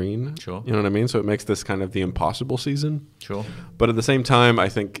that screen. Sure. You know what I mean? So it makes this kind of the impossible season. Sure. But at the same time, I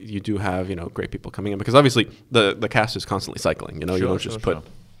think you do have, great people coming in, because obviously the cast is constantly cycling. You Sure, don't sure, just sure. put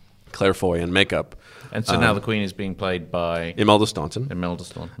Claire Foy in makeup. And so now the Queen is being played by Imelda Staunton. Imelda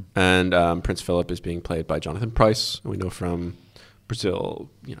Staunton. And Prince Philip is being played by Jonathan Pryce. We know from Brazil,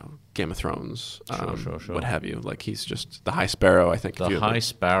 Game of Thrones, Sure. what have you. Like, he's just the High Sparrow, I think. The High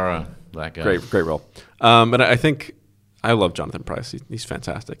Sparrow, that guy. Great role. But I think I love Jonathan Pryce. He's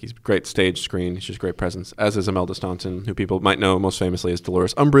fantastic. He's great stage, screen. He's just great presence, as is Imelda Staunton, who people might know most famously as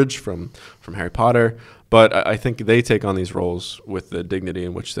Dolores Umbridge from Harry Potter. But I think they take on these roles with the dignity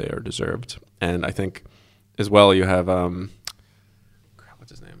in which they are deserved. And I think, as well, you have, what's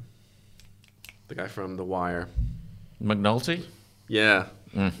his name? The guy from The Wire. McNulty? Yeah.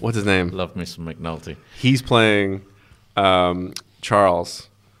 What's his name? Love me some McNulty. He's playing Charles.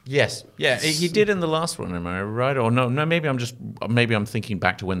 Yes, yeah, he did in the last one. Am I right? Or no? Maybe I'm thinking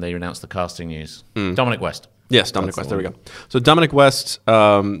back to when they announced the casting news. Dominic West. Yes, Dominic West. There we go. So Dominic West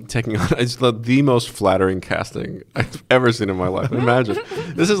taking on it's the most flattering casting I've ever seen in my life. Imagine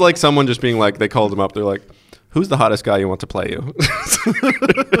this is like someone just being like, they called him up. They're like, "Who's the hottest guy you want to play you?"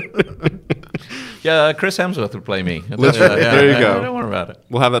 Yeah, Chris Hemsworth would play me. Literally. There you go. Don't worry about it.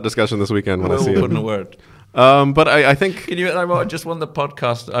 We'll have that discussion this weekend when I see We'll put in him. a word. But I think Can you? I just want the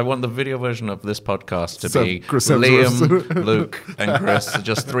podcast. I want the video version of this podcast to So, be Chris Liam, Hemsworth. Luke, and Chris.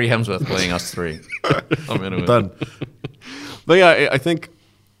 Just three Hemsworth playing us three. I'm into it. Done. But yeah, I think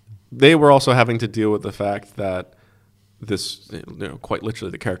they were also having to deal with the fact that this, quite literally,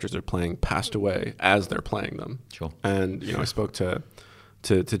 the characters they're playing passed away as they're playing them. Sure. And I spoke to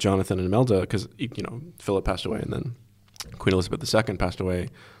Jonathan and Imelda because Philip passed away, and then Queen Elizabeth II passed away,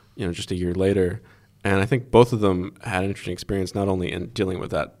 just a year later. And I think both of them had an interesting experience, not only in dealing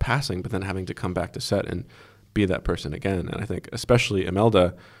with that passing, but then having to come back to set and be that person again. And I think especially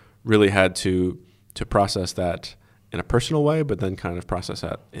Imelda really had to process that in a personal way, but then kind of process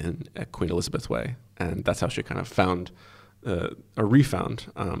that in a Queen Elizabeth way. And that's how she kind of found or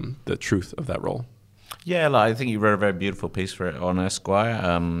refound the truth of that role. Yeah, I think you wrote a very beautiful piece for it on Esquire,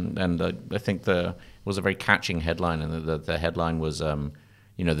 and I think it was a very catching headline, and the headline was,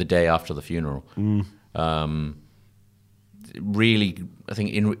 the day after the funeral. Really, I think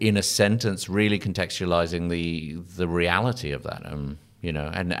in a sentence, really contextualizing the reality of that, and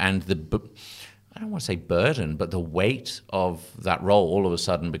the I don't want to say burden, but the weight of that role all of a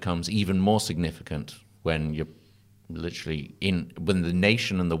sudden becomes even more significant when you're literally when the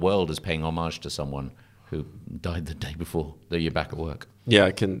nation and the world is paying homage to someone who died the day before that you're back at work. Yeah,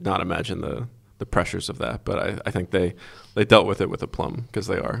 I can not imagine the pressures of that, but I think they dealt with it with aplomb because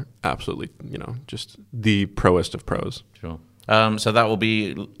they are absolutely, just the proest of pros. Sure. So that will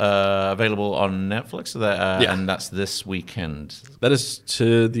be available on Netflix, and that's this weekend. That is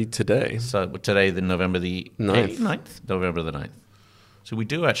today. So today, November the 9th? November the 9th. So we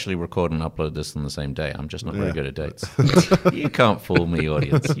do actually record and upload this on the same day. I'm just not very good at dates. You can't fool me,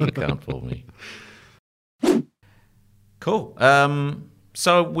 audience. You can't fool me. Cool.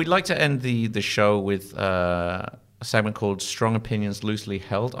 So we'd like to end the show with a segment called Strong Opinions Loosely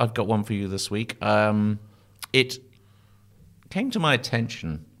Held. I've got one for you this week. It came to my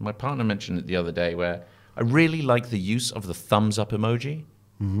attention, my partner mentioned it the other day, where I really like the use of the thumbs up emoji.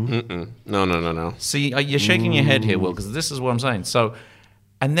 No. See, you're shaking your head here, Will, because this is what I'm saying. So,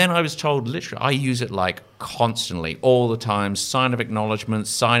 and then I was told, literally, I use it like constantly, all the time, sign of acknowledgement,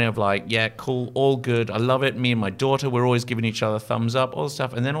 sign of like, yeah, cool, all good, I love it. Me and my daughter, we're always giving each other thumbs up, all this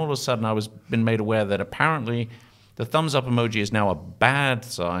stuff. And then all of a sudden I was been made aware that apparently the thumbs up emoji is now a bad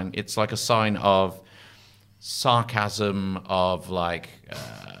sign. It's like a sign of sarcasm, of like,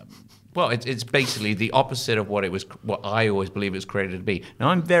 it's basically the opposite of what I always believe it was created to be. Now,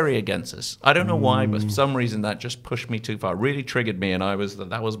 I'm very against this. I don't know why, but for some reason that just pushed me too far. It really triggered me, and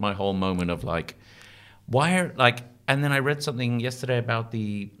that was my whole moment of like, and then I read something yesterday about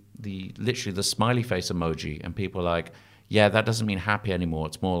literally the smiley face emoji, and people are like, yeah, that doesn't mean happy anymore.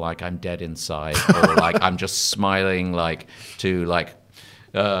 It's more like I'm dead inside, or like I'm just smiling, like to like.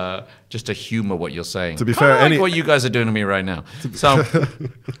 Just to humor what you're saying. To be fair, what you guys are doing to me right now.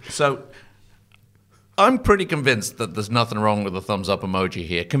 So I'm pretty convinced that there's nothing wrong with the thumbs up emoji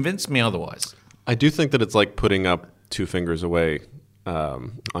here. Convince me otherwise. I do think that it's like putting up two fingers away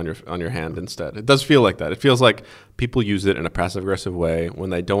on your hand instead. It does feel like that. It feels like people use it in a passive aggressive way when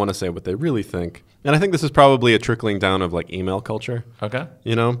they don't want to say what they really think. And I think this is probably a trickling down of like email culture. Okay.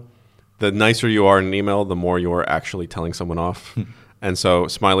 The nicer you are in an email, the more you are actually telling someone off. And so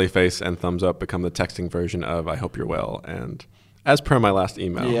smiley face and thumbs up become the texting version of I hope you're well and As per my last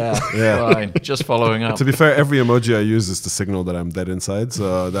email. Yeah, Yeah. fine. Just following up. To be fair, every emoji I use is to signal that I'm dead inside.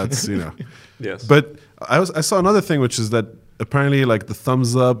 So that's, Yes. But I saw another thing, which is that apparently like the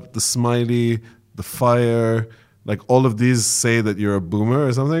thumbs up, the smiley, the fire, like all of these say that you're a boomer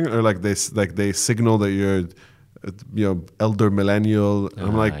or something, or like they signal that you're, elder millennial. And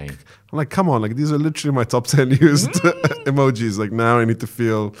I'm like, come on, like these are literally my top 10 used emojis. Like now I need to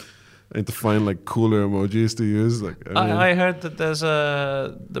find like cooler emojis to use. Like I heard that there's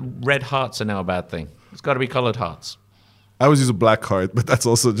the red hearts are now a bad thing. It's got to be colored hearts. I always use a black heart, but that's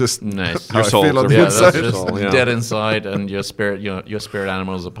also just Nice. how Your I soul. feel on the Yeah, That's inside. just soul, yeah. dead inside, and your spirit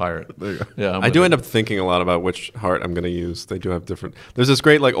animal is a pirate. There you go. Yeah, I do end up thinking a lot about which heart I'm going to use. They do have different. There's this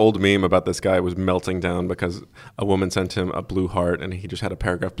great like old meme about this guy who was melting down because a woman sent him a blue heart, and he just had a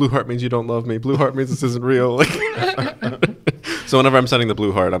paragraph. Blue heart means you don't love me. Blue heart means this isn't real. Like, so whenever I'm sending the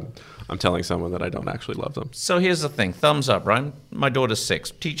blue heart, I'm telling someone that I don't actually love them. So here's the thing: thumbs up, right? My daughter's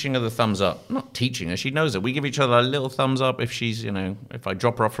 6. Teaching her the thumbs up. Not teaching her; she knows it. We give each other a little thumbs up if she's, if I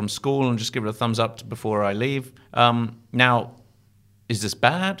drop her off from school and just give her a thumbs up before I leave. Now, is this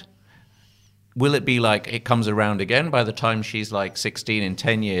bad? Will it be like it comes around again by the time she's like 16 in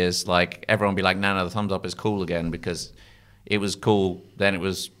 10 years? Like everyone will be like, no, the thumbs up is cool again because it was cool. Then it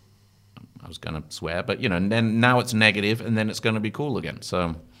was, I was going to swear, but and then now it's negative and then it's going to be cool again.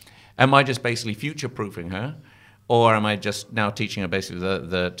 So am I just basically future-proofing her? Or am I just now teaching her basically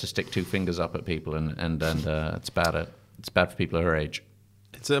to stick 2 fingers up at people and it's bad for people her age?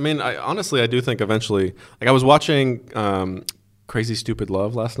 I do think eventually, like I was watching Crazy Stupid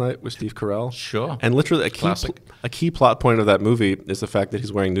Love last night with Steve Carell. Sure. And literally Classic. a key plot point of that movie is the fact that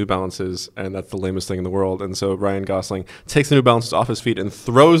he's wearing New Balances, and that's the lamest thing in the world. And so Ryan Gosling takes the New Balances off his feet and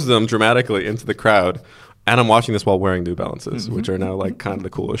throws them dramatically into the crowd. And I'm watching this while wearing New Balances, which are now like kind of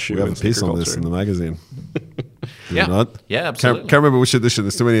the coolest shoe We have in a piece sneaker on this culture. in the magazine. Do Yeah. you not? Yeah, absolutely. Can't remember which edition.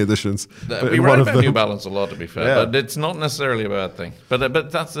 There's too many editions. But We in write one of about them- New Balance a lot, to be fair, Yeah. but it's not necessarily a bad thing.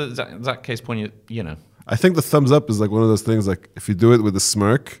 But that's that case point. I think the thumbs up is like one of those things. Like if you do it with a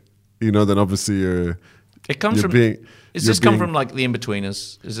smirk, then obviously you're. It comes You're from. being- Is you're this come being- from like the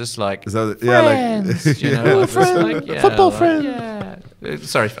in-betweeners? Is this like Is that friends? Football friend. Yeah.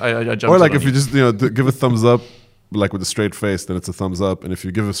 Sorry, I jumped. Or like in if on you just give a thumbs up, like with a straight face, then it's a thumbs up. And if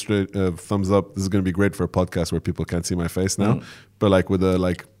you give a straight thumbs up, this is going to be great for a podcast where people can't see my face now. But like with a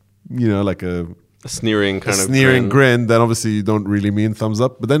like a A sneering kind of sneering grin, then obviously you don't really mean thumbs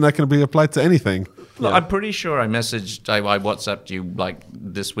up. But then that can be applied to anything. Look, I'm pretty sure I WhatsApped you like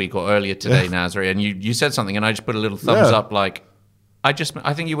this week or earlier today, Nasri, and you said something, and I just put a little thumbs Yeah. up. Like, I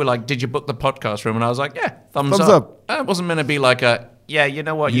think you were like, "Did you book the podcast room?" And I was like, "Yeah, thumbs Thumbs up." up. It wasn't meant to be like a, "Yeah, you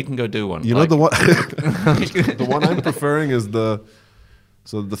know what, you can go do one." You like, know the one, the one I'm preferring is the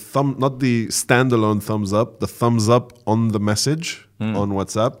thumb, not the standalone thumbs up, the thumbs up on the message on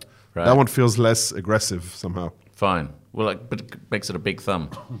WhatsApp. Right. That one feels less aggressive somehow. Fine. Well, but it makes it a big thumb.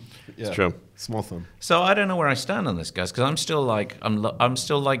 It's true. Small thumb. So I don't know where I stand on this, guys, because I'm still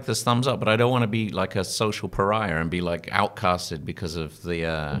like this thumbs up, but I don't want to be like a social pariah and be like outcasted because of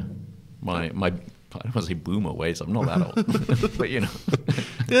the my I don't want to say boomer ways. I'm not that old, but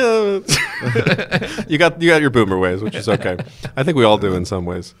Yeah, you got your boomer ways, which is okay. I think we all do in some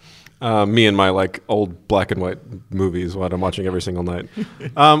ways. Me and my like old black and white movies, what I'm watching every single night.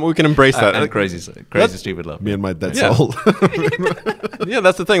 We can embrace that. and crazy stupid love. Me and my dead Yeah. soul. Yeah,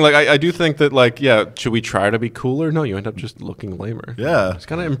 that's the thing. Like, I do think that, like, yeah, should we try to be cooler? No, you end up just looking lamer. Yeah. Just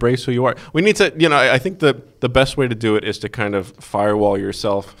kind of embrace who you are. We need to, I think the best way to do it is to kind of firewall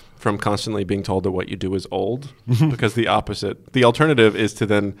yourself from constantly being told that what you do is old, because the alternative is to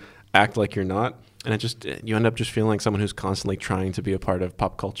then act like you're not. And you end up just feeling like someone who's constantly trying to be a part of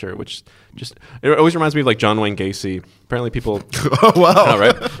pop culture, which it always reminds me of like John Wayne Gacy. Apparently people, Oh, wow. oh,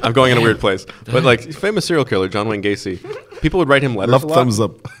 right? I'm going in a weird place. But like famous serial killer, John Wayne Gacy, people would write him letters Love a lot. thumbs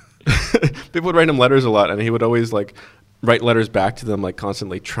up. People would write him letters a lot, and he would always like write letters back to them, like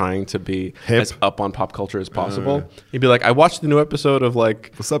constantly trying to be Hip. as up on pop culture as possible. He'd be like, I watched the new episode of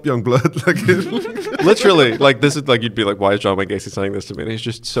like, What's up, young blood? Like, literally, like this is like, you'd be like, why is John Wayne Gacy saying this to me? And he's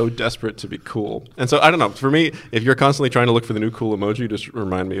just so desperate to be cool. And so I don't know. For me, if you're constantly trying to look for the new cool emoji, just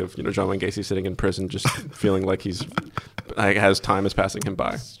remind me of John Wayne Gacy sitting in prison, just feeling like time is passing him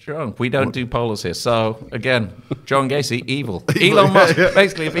by. Strong. We don't do polars here. So again, John Gacy, evil. Elon Musk.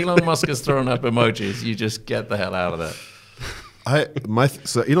 Basically, if Elon Musk is throwing up emojis, you just get the hell out of there.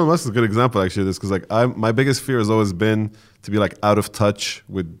 So Elon Musk is a good example actually of this, because like my biggest fear has always been to be like out of touch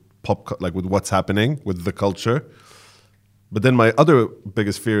with with what's happening with the culture. But then my other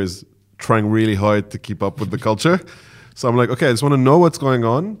biggest fear is trying really hard to keep up with the culture. So I'm like, okay, I just want to know what's going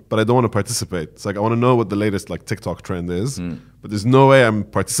on, but I don't want to participate. It's like I want to know what the latest like TikTok trend is, but there's no way I'm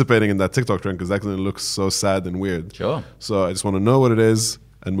participating in that TikTok trend because that's going to look so sad and weird. Sure. So I just want to know what it is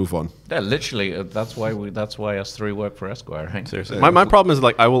and move on. Yeah, literally, that's why us three work for Esquire, right? Seriously. My problem is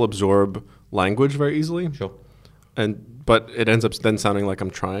like I will absorb language very easily. Sure. But it ends up then sounding like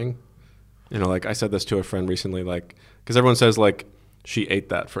I'm trying. You know, like I said this to a friend recently, like, because everyone says like she ate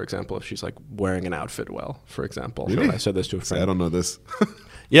that, for example, if she's like wearing an outfit well, for example. Really? So I said this to a friend. I don't know this.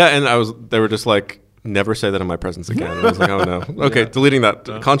 Yeah, and they were just like, never say that in my presence again. And I was like, oh no. Okay, deleting that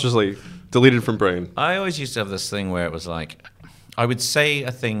consciously, deleted from brain. I always used to have this thing where it was like, I would say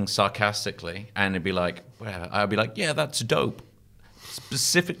a thing sarcastically, and it'd be like, well, I'd be like, yeah, that's dope.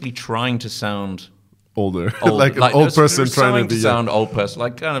 Specifically trying to sound Older. old, like an old person trying to be sound old person,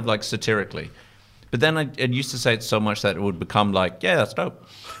 like kind of like satirically. But then I used to say it so much that it would become like, yeah, that's dope.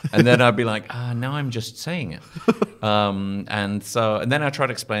 And then I'd be like, now I'm just saying it. And then I try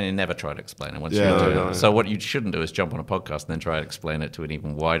to explain it, never try to explain it once you do it. no. So what you shouldn't do is jump on a podcast and then try to explain it to an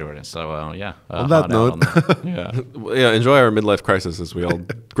even wider audience. So On that hard out note. Yeah, enjoy our midlife crisis as we all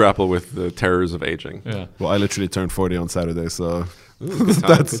grapple with the terrors of aging. Yeah. Well, I literally turned 40 on Saturday, so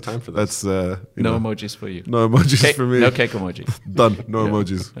Good time for this. that's No emojis for you. no emojis for me. No cake emoji. Done. No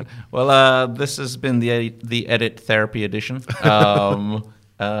emojis. Well, this has been the Edit Therapy edition. Hope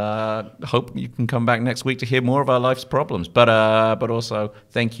you can come back next week to hear more of our life's problems. But also,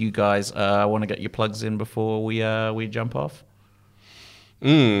 thank you guys. I want to get your plugs in before we jump off.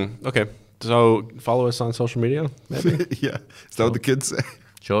 Okay. So follow us on social media, maybe? Yeah. Is that what the kids say?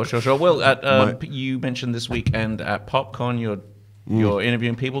 Sure. Well, you mentioned this weekend at PopCon, you're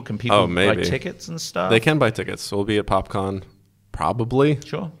interviewing people. Can people buy tickets and stuff? They can buy tickets. We'll be at PopCon probably.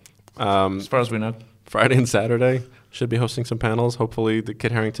 Sure. As far as we know. Friday and Saturday. Should be hosting some panels. Hopefully the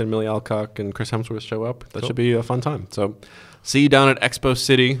Kit Harington, Millie Alcock, and Chris Hemsworth show up. That should be a fun time. So see you down at Expo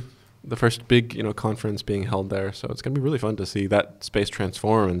City, the first big conference being held there. So it's going to be really fun to see that space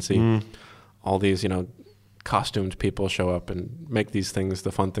transform and see all these costumed people show up and make these things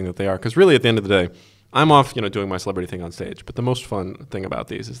the fun thing that they are. Because really at the end of the day, I'm off doing my celebrity thing on stage. But the most fun thing about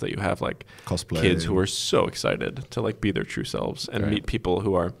these is that you have like Cosplay. Kids who are so excited to like be their true selves and meet people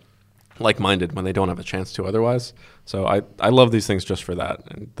who are like-minded when they don't have a chance to otherwise. So I love these things just for that.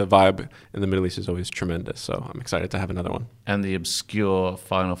 And the vibe in the Middle East is always tremendous. So I'm excited to have another one. And the obscure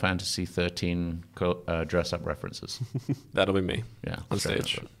Final Fantasy 13 dress-up references. That'll be me. Yeah, on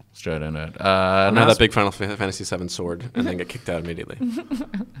stage. Straight on it. I'll have that big Final Fantasy 7 sword and then get kicked out immediately.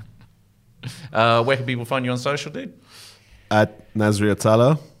 Where can people find you on social, dude? At Nasri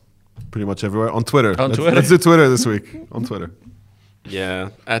Atala, pretty much everywhere. On Twitter. Twitter. Let's do Twitter this week. On Twitter. Yeah,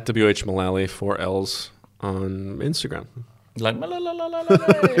 at WH Mullally, 4 L's on Instagram. Like,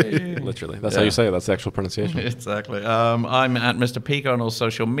 literally. That's how you say it. That's the actual pronunciation. Exactly. I'm at Mr. Pico on all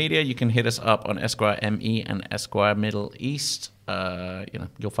social media. You can hit us up on Esquire ME and Esquire Middle East.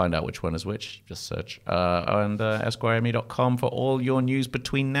 You'll find out which one is which. Just search. And EsquireME.com for all your news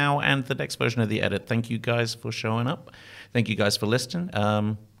between now and the next version of the edit. Thank you guys for showing up. Thank you guys for listening.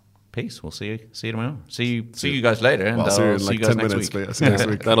 Peace. We'll see you tomorrow. See you guys later. And Well, see you in see like you guys 10 next minutes. week. But yeah, see you next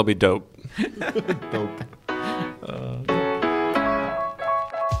week. That'll be dope. Dope.